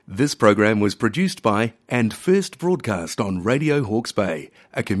This program was produced by and first broadcast on Radio Hawke's Bay,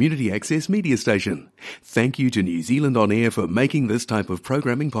 a community access media station. Thank you to New Zealand On Air for making this type of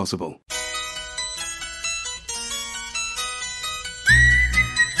programming possible.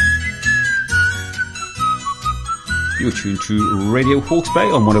 You're tuned to Radio Hawke's Bay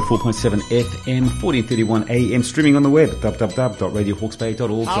on 104.7 FM, 1431 AM, streaming on the web at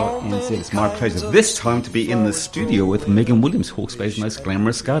www.radiohawkesbay.org.nz. It's my pleasure this time to be in the studio with Megan Williams, Hawke's Bay's most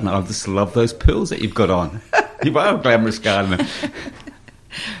glamorous gardener. I just love those pearls that you've got on. You are a glamorous gardener.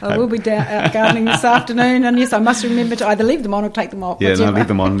 I will be out gardening this afternoon, and yes, I must remember to either leave them on or take them off. Yeah, whichever. no, leave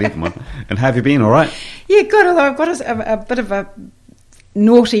them on. And how have you been, all right? Yeah, good, although I've got a bit of a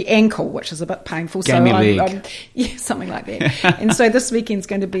naughty ankle, which is a bit painful. Gammy leg. Yeah, something like that. And so this weekend's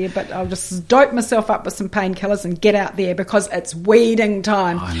going to be a bit, I'll just dope myself up with some painkillers and get out there because it's weeding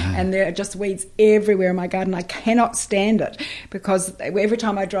time. I know. And there are just weeds everywhere in my garden. I cannot stand it because every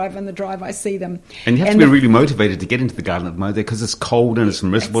time I drive in the drive, I see them. And you have to be really motivated to get into the garden at the moment because it's cold and it's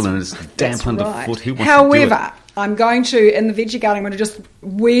miserable and it's damp underfoot. Who wants to do it? However, I'm going to, in the veggie garden, I'm going to just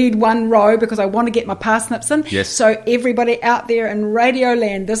weed one row because I want to get my parsnips in. Yes. So everybody out there in Radio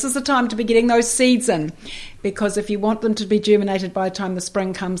Land, this is the time to be getting those seeds in because if you want them to be germinated by the time the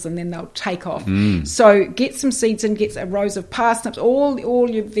spring comes and then they'll take off. So get some seeds in, get rows of parsnips, all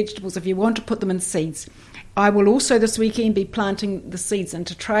your vegetables if you want to put them in seeds. I will also this weekend be planting the seeds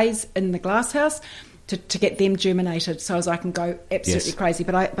into trays in the glass house to get them germinated so as I can go absolutely crazy.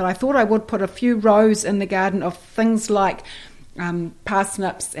 But I thought I would put a few rows in the garden of things like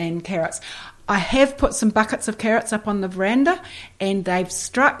parsnips and carrots. I have put some buckets of carrots up on the veranda and they've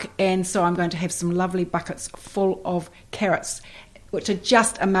struck, and so I'm going to have some lovely buckets full of carrots, which are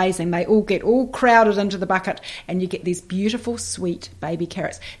just amazing. They all get crowded into the bucket and you get these beautiful, sweet baby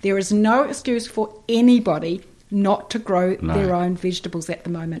carrots. There is no excuse for anybody not to grow their own vegetables at the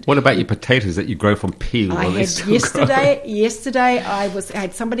moment. What about your potatoes that you grow from peel? Yesterday I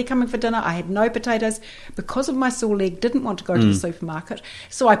had somebody coming for dinner. I had no potatoes because of my sore leg. Didn't want to go to the supermarket,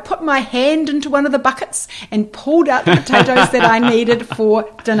 so I put my hand into one of the buckets and pulled out the potatoes that I needed for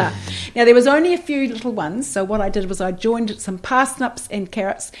dinner. Now there was only a few little ones, so what I did was I joined some parsnips and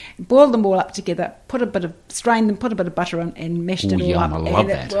carrots, boiled them all up together, strained them, put a bit of butter in, and mashed it all up, and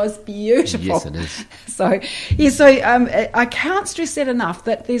it was beautiful. Yes, it is. So I can't stress that enough,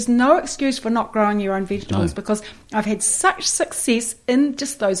 that there's no excuse for not growing your own vegetables because I've had such success in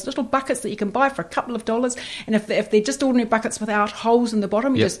just those little buckets that you can buy for a couple of dollars. And if they're just ordinary buckets without holes in the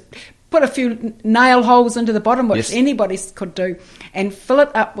bottom, you just put a few nail holes into the bottom, which anybody could do, and fill it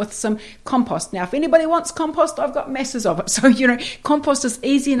up with some compost. Now, if anybody wants compost, I've got masses of it. So, compost is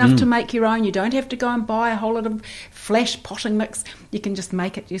easy enough to make your own. You don't have to go and buy a whole lot of flash potting mix. You can just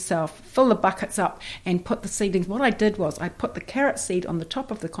make it yourself. Fill the buckets up and put the seedlings. What I did was I put the carrot seed on the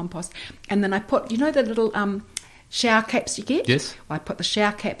top of the compost, and then I put, the little shower caps you get? Yes. I put the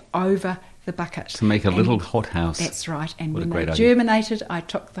shower cap over the bucket. To make a little hothouse. That's right. And what when they germinated, I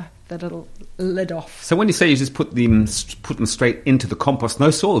took the little lid off. So when you say you just put them straight into the compost, no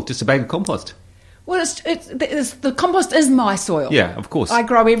soil, just a bag of compost? Well, the compost is my soil. Yeah, of course. I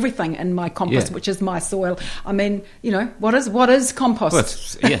grow everything in my compost, which is my soil. I mean, what is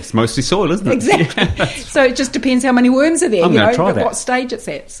compost? Well, it's mostly soil, isn't it? Exactly. Yeah, so it just depends how many worms are there, try that. What stage it's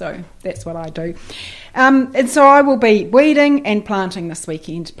at. So that's what I do. And so I will be weeding and planting this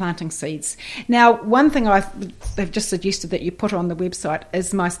weekend, planting seeds. Now, one thing they've just suggested that you put on the website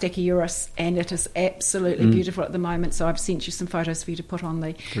is my Stachyurus, and it is absolutely beautiful at the moment. So I've sent you some photos for you to put on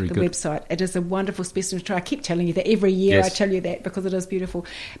the website. It is a wonderful specimen tree. I keep telling you that every year. I tell you that because it is beautiful.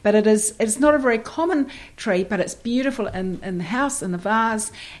 But it's not a very common tree, but it's beautiful in the house, in the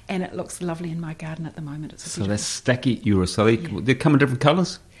vase, and it looks lovely in my garden at the moment. So that's Stachyurus. So they come in different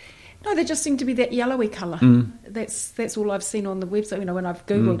colours? No, they just seem to be that yellowy colour. That's all I've seen on the website, when I've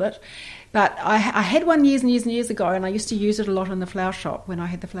Googled it. But I had one years and years and years ago, and I used to use it a lot in the flower shop when I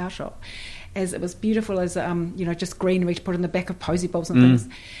had the flower shop, as it was beautiful as, just greenery to put in the back of posy bulbs and things.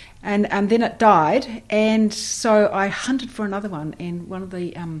 And then it died, and so I hunted for another one, and one of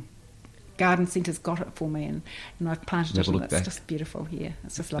the garden centres got it for me, and I've planted it, and it's just beautiful here.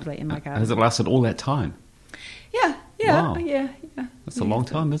 It's just lovely in my garden. Has it lasted all that time? Yeah. Wow. Yeah. That's a long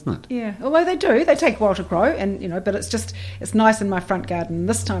time, isn't it? Yeah. Although they take a while to grow, and but it's nice in my front garden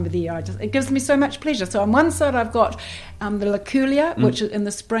this time of the year. It gives me so much pleasure. So on one side I've got the Laculia, which in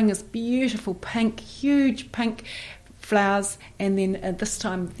the spring is beautiful pink, huge pink flowers, and then at this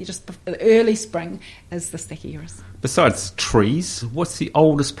time, just early spring, is the Stachyurus. Besides trees, what's the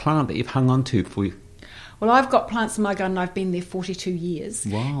oldest plant that you've hung on to for you? Well, I've got plants in my garden. I've been there 42 years.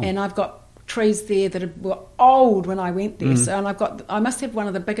 Wow. And I've got trees there that were old when I went there. So, and I must have one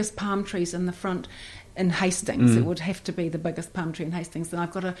of the biggest palm trees in the front in Hastings. It would have to be the biggest palm tree in Hastings. And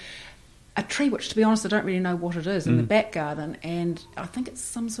I've got a tree which, to be honest, I don't really know what it is in the back garden, and I think it's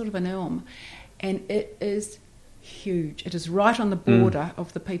some sort of an elm, and it is huge. It is right on the border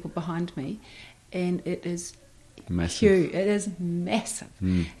of the people behind me, and it is massive. huge. It is massive.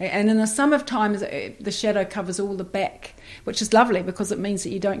 And in the summertime, the shadow covers all the back, which is lovely because it means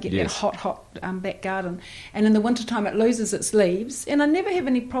that you don't get that hot back garden. And in the wintertime, it loses its leaves, and I never have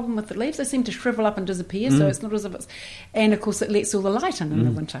any problem with the leaves. They seem to shrivel up and disappear, so it's not as if it's... And, of course, it lets all the light in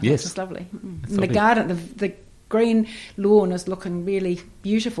the winter, which is lovely. And the garden, the green lawn is looking really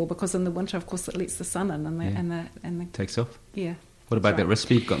beautiful because in the winter, of course, it lets the sun in and the takes off. Yeah. What about that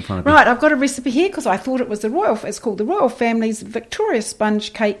recipe you've got in front of you? Right, I've got a recipe here because I thought it was it's called the Royal Family's Victoria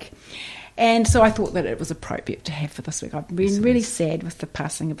Sponge Cake. And so I thought that it was appropriate to have for this week. I've been really sad with the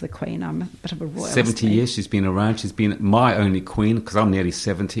passing of the Queen. I'm a bit of a royalist. 70 years she's been around. She's been my only queen because I'm nearly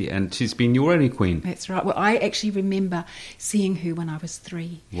 70, and she's been your only queen. That's right. Well, I actually remember seeing her when I was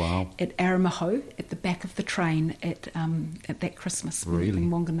 3. Wow. At Aramaho, at the back of the train at that Christmas. Really? In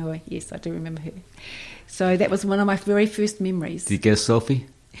Wanganui. Yes, I do remember her. So that was one of my very first memories. Did you get a selfie?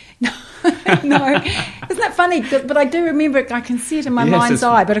 No. Isn't that funny? But I do remember it. I can see it in my mind's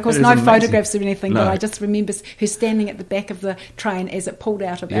eye. But of course, no photographs or anything. No. But I just remember her standing at the back of the train as it pulled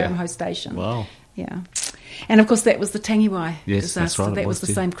out of Aramaho Station. Wow. Yeah. And of course, that was the Tangiwai disaster. That's right. That was the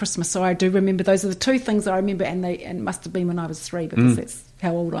same Christmas. So I do remember. Those are the two things I remember, and it must have been when I was 3 because that's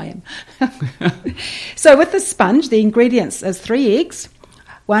how old I am. So with the sponge, the ingredients is 3 eggs,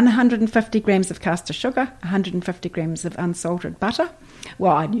 150 grams of caster sugar, 150 grams of unsalted butter.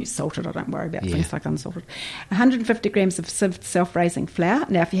 Well, I use salted. I don't worry about things like unsalted. 150 grams of sieved self-raising flour.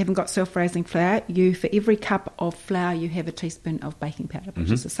 Now, if you haven't got self-raising flour, for every cup of flour, you have a teaspoon of baking powder,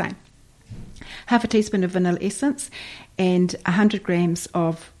 which is the same. Half a teaspoon of vanilla essence, and 100 grams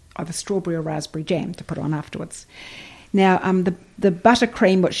of either strawberry or raspberry jam to put on afterwards. Now, the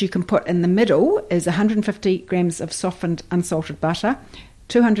buttercream, which you can put in the middle, is 150 grams of softened unsalted butter,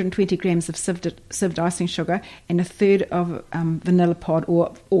 220 grams of sieved icing sugar, and a third of vanilla pod,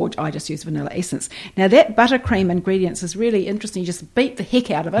 or I just use vanilla essence. Now, that buttercream ingredients is really interesting. You just beat the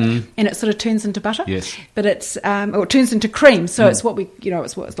heck out of it, and it sort of turns into butter. Yes. But or it turns into cream. So it's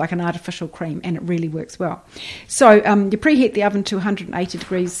it's like an artificial cream, and it really works well. So you preheat the oven to 180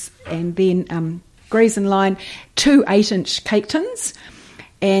 degrees, and then grease and line 2 8-inch cake tins.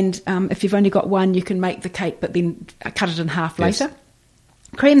 And if you've only got one, you can make the cake, but then cut it in half later.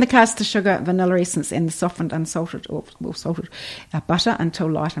 Cream the caster sugar, vanilla essence, and the softened unsalted or salted butter until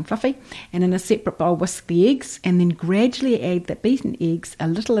light and fluffy. And in a separate bowl, whisk the eggs, and then gradually add the beaten eggs a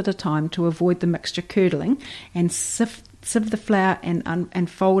little at a time to avoid the mixture curdling, and sieve the flour and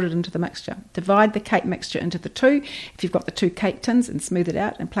fold it into the mixture. Divide the cake mixture into the 2, if you've got the 2 cake tins, and smooth it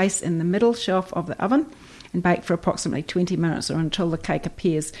out, and place in the middle shelf of the oven, and bake for approximately 20 minutes or until the cake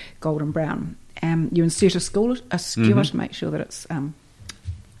appears golden brown. You insert a skewer to make sure that it's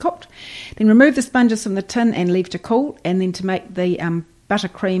cooked. Then remove the sponges from the tin and leave to cool. And then to make the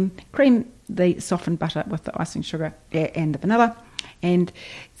buttercream, cream the softened butter with the icing sugar and the vanilla. And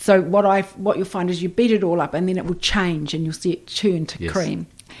so what you'll find is you beat it all up, and then it will change, and you'll see it turn to cream.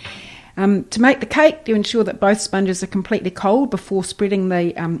 To make the cake, you ensure that both sponges are completely cold before spreading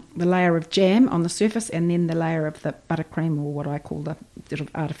the layer of jam on the surface, and then the layer of the buttercream, or what I call the sort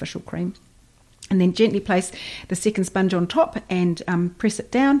of artificial cream. And then gently place the second sponge on top and press it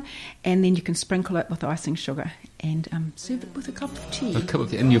down, and then you can sprinkle it with icing sugar and serve it with a cup of tea.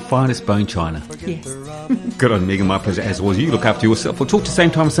 In your finest bone china. Yes. Good on, Megan. My pleasure as always. You look after yourself. We'll talk to the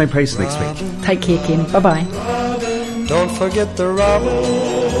same time, same place next week. Take care, Ken. Bye-bye. Don't forget the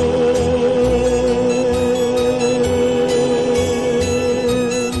robin.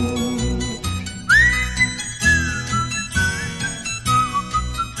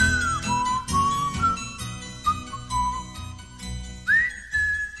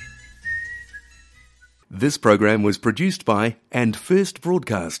 This program was produced by and first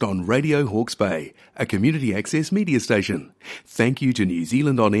broadcast on Radio Hawke's Bay, a community access media station. Thank you to New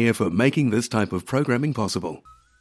Zealand On Air for making this type of programming possible.